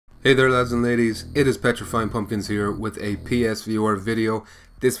Hey there lads and ladies, it is Petrifying Pumpkins here with a PSVR video.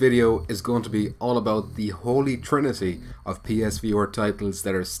 This video is going to be all about the Holy Trinity of PSVR titles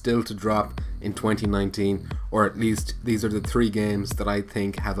that are still to drop in 2019, or at least these are the three games that I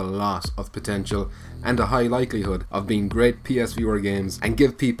think have a lot of potential and a high likelihood of being great PSVR games and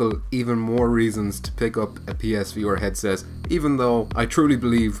give people even more reasons to pick up a PSVR headset, even though I truly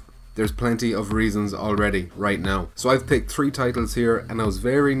believe there's plenty of reasons already right now. So I've picked 3 titles here, and I was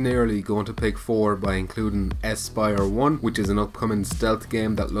very nearly going to pick 4 by including Espire 1, which is an upcoming stealth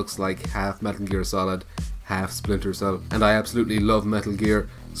game that looks like half Metal Gear Solid, half Splinter Cell, and I absolutely love Metal Gear,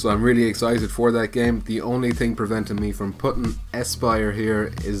 so I'm really excited for that game. The only thing preventing me from putting Espire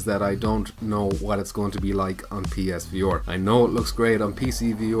here is that I don't know what it's going to be like on PSVR. I know it looks great on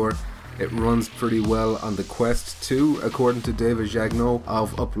PC VR. It runs pretty well on the Quest 2 according to David Jagneau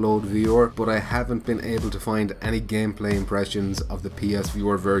of Upload VR, but I haven't been able to find any gameplay impressions of the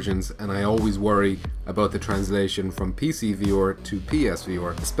PSVR versions, and I always worry about the translation from PC VR to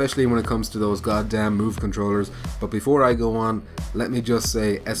PSVR, especially when it comes to those goddamn move controllers. But before I go on, let me just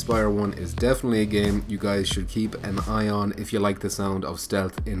say Espire 1 is definitely a game you guys should keep an eye on if you like the sound of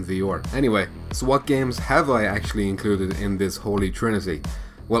stealth in VR. Anyway, so what games have I actually included in this Holy Trinity?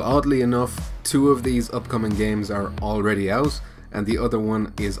 Well, oddly enough, 2 of these upcoming games are already out, and the other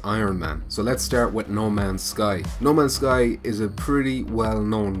one is Iron Man. So let's start with No Man's Sky. No Man's Sky is a pretty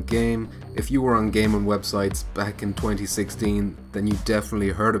well-known game. If you were on gaming websites back in 2016, then you definitely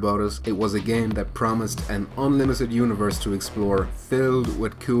heard about it. It was a game that promised an unlimited universe to explore, filled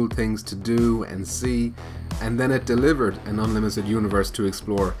with cool things to do and see, and then it delivered an unlimited universe to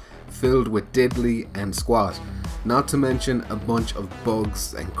explore, filled with diddly and squat. Not to mention a bunch of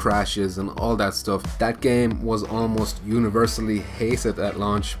bugs and crashes and all that stuff. That game was almost universally hated at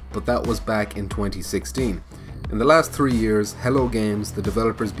launch, but that was back in 2016. In the last 3 years, Hello Games, the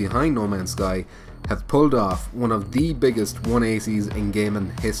developers behind No Man's Sky, have pulled off one of the biggest 180s in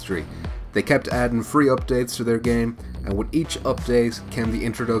gaming history. They kept adding free updates to their game, and with each update came the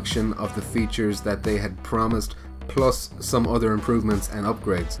introduction of the features that they had promised, plus some other improvements and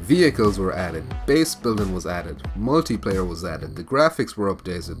upgrades. Vehicles were added, base building was added, multiplayer was added, the graphics were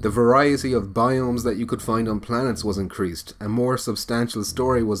updated, the variety of biomes that you could find on planets was increased, a more substantial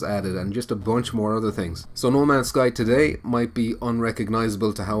story was added, and just a bunch more other things. So No Man's Sky today might be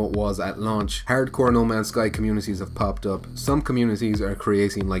unrecognizable to how it was at launch. Hardcore No Man's Sky communities have popped up. Some communities are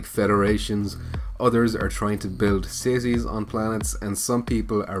creating like federations, others are trying to build cities on planets, and some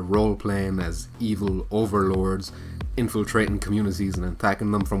people are role-playing as evil overlords, infiltrating communities and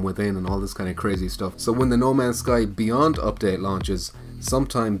attacking them from within and all this kind of crazy stuff. So when the No Man's Sky Beyond update launches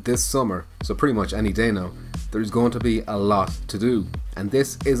sometime this summer, so pretty much any day now, there's going to be a lot to do. And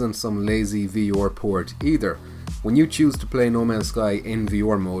this isn't some lazy VR port either. When you choose to play No Man's Sky in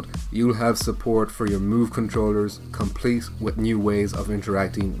VR mode, you'll have support for your move controllers, complete with new ways of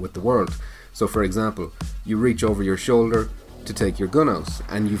interacting with the world. So for example, you reach over your shoulder to take your gun out,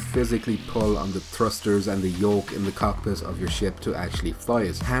 and you physically pull on the thrusters and the yoke in the cockpit of your ship to actually fly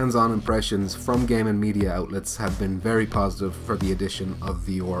it. Hands-on impressions from gaming media outlets have been very positive for the addition of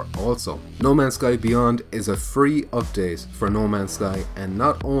VR also. No Man's Sky Beyond is a free update for No Man's Sky, and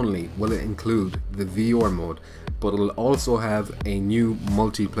not only will it include the VR mode, but it'll also have a new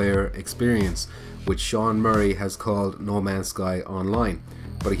multiplayer experience, which Sean Murray has called No Man's Sky Online.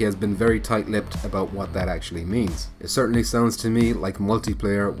 But he has been very tight-lipped about what that actually means. It certainly sounds to me like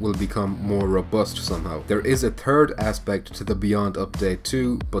multiplayer will become more robust somehow. There is a third aspect to the Beyond update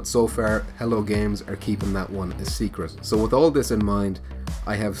too, but so far Hello Games are keeping that one a secret. So with all this in mind,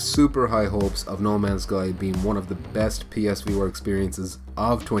 I have super high hopes of No Man's Sky being one of the best PSVR experiences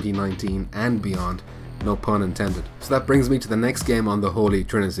of 2019 and beyond, no pun intended. So that brings me to the next game on the Holy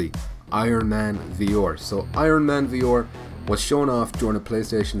Trinity, Iron Man VR. So Iron Man VR was shown off during a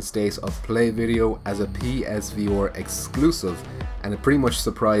PlayStation State of Play video as a PSVR exclusive, and it pretty much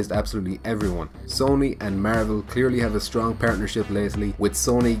surprised absolutely everyone. Sony and Marvel clearly have a strong partnership lately, with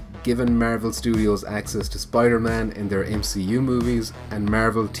Sony giving Marvel Studios access to Spider-Man in their MCU movies, and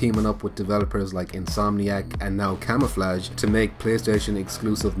Marvel teaming up with developers like Insomniac and now Camouflage to make PlayStation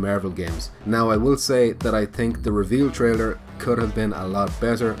exclusive Marvel games. Now I will say that I think the reveal trailer could have been a lot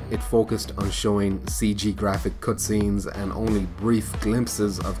better. It focused on showing CG graphic cutscenes and only brief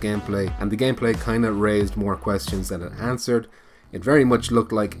glimpses of gameplay, and the gameplay kinda raised more questions than it answered. It very much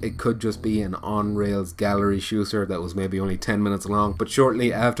looked like it could just be an on-rails gallery shooter that was maybe only 10 minutes long, but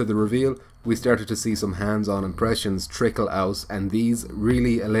shortly after the reveal, we started to see some hands-on impressions trickle out, and these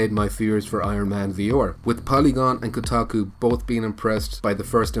really allayed my fears for Iron Man VR, with Polygon and Kotaku both being impressed by the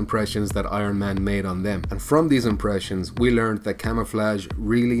first impressions that Iron Man made on them. And from these impressions we learned that Camouflage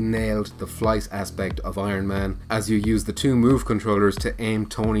really nailed the flight aspect of Iron Man, as you use the two move controllers to aim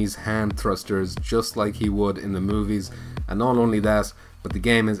Tony's hand thrusters just like he would in the movies. And not only that, but the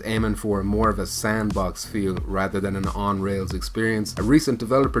game is aiming for more of a sandbox feel rather than an on-rails experience. A recent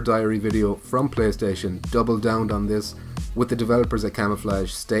developer diary video from PlayStation doubled down on this, with the developers at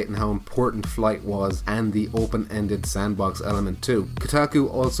Camouflage stating how important flight was and the open-ended sandbox element too.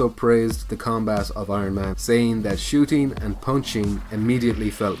 Kotaku also praised the combat of Iron Man, saying that shooting and punching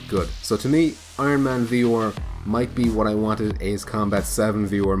immediately felt good. So to me, Iron Man VR might be what I wanted Ace Combat 7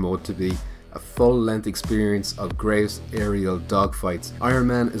 VR mode to be. A full-length experience of great aerial dogfights. Iron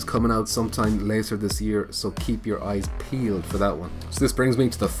Man is coming out sometime later this year, so keep your eyes peeled for that one. So this brings me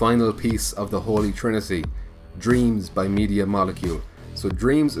to the final piece of the Holy Trinity, Dreams by Media Molecule. So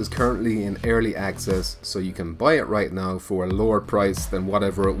Dreams is currently in early access, so you can buy it right now for a lower price than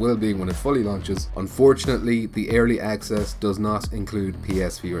whatever it will be when it fully launches. Unfortunately, the early access does not include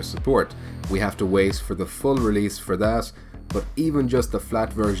PSVR support. We have to wait for the full release for that. But even just the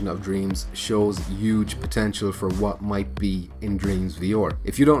flat version of Dreams shows huge potential for what might be in Dreams VR.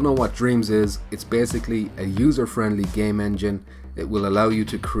 If you don't know what Dreams is, it's basically a user-friendly game engine. It will allow you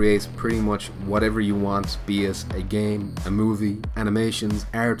to create pretty much whatever you want, be it a game, a movie, animations,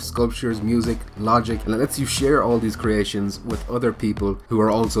 art, sculptures, music, logic, and it lets you share all these creations with other people who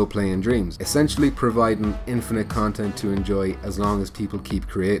are also playing Dreams, essentially providing infinite content to enjoy as long as people keep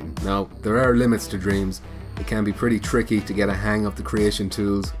creating. Now, there are limits to Dreams. It can be pretty tricky to get a hang of the creation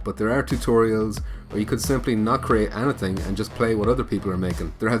tools, but there are tutorials, or you could simply not create anything and just play what other people are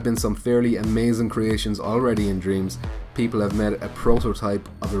making. There have been some fairly amazing creations already in Dreams. People have made a prototype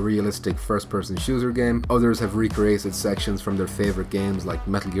of a realistic first-person shooter game. Others have recreated sections from their favourite games like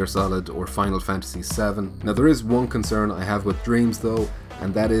Metal Gear Solid or Final Fantasy VII. Now there is one concern I have with Dreams though,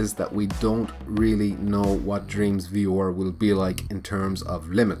 and that is that we don't really know what Dreams VR will be like in terms of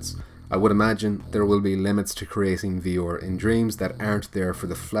limits. I would imagine there will be limits to creating VR in Dreams that aren't there for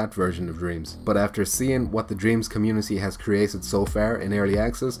the flat version of Dreams. But after seeing what the Dreams community has created so far in early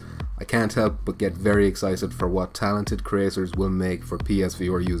access, I can't help but get very excited for what talented creators will make for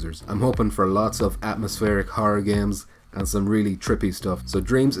PSVR users. I'm hoping for lots of atmospheric horror games and some really trippy stuff. So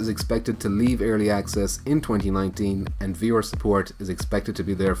Dreams is expected to leave early access in 2019 and VR support is expected to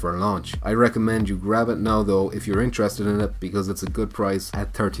be there for launch. I recommend you grab it now though if you're interested in it, because it's a good price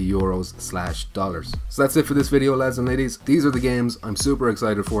at €30/$. So that's it for this video, lads and ladies. These are the games I'm super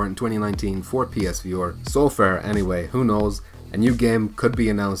excited for in 2019 for PSVR. So far anyway, who knows? A new game could be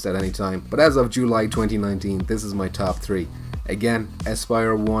announced at any time, but as of July 2019, this is my top 3. Again,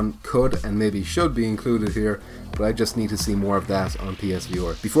 Aspire 1 could and maybe should be included here, but I just need to see more of that on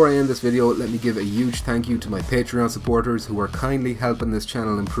PSVR. Before I end this video, let me give a huge thank you to my Patreon supporters who are kindly helping this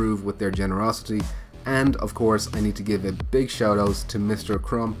channel improve with their generosity. And of course, I need to give a big shout out to Mr.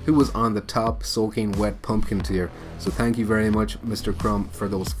 Crumb, who was on the top soaking wet pumpkin tier. So thank you very much, Mr. Crumb, for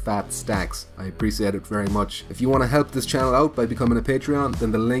those fat stacks. I appreciate it very much. If you want to help this channel out by becoming a Patreon,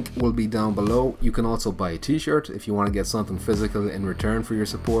 then the link will be down below. You can also buy a t-shirt if you want to get something physical in return for your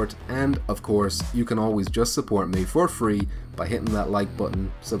support. And of course, you can always just support me for free by hitting that like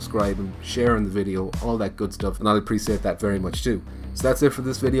button, subscribing, sharing the video, all that good stuff, and I'll appreciate that very much too. So that's it for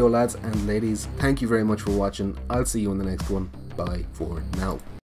this video, lads and ladies. Thank you very much for watching. I'll see you in the next one. Bye for now.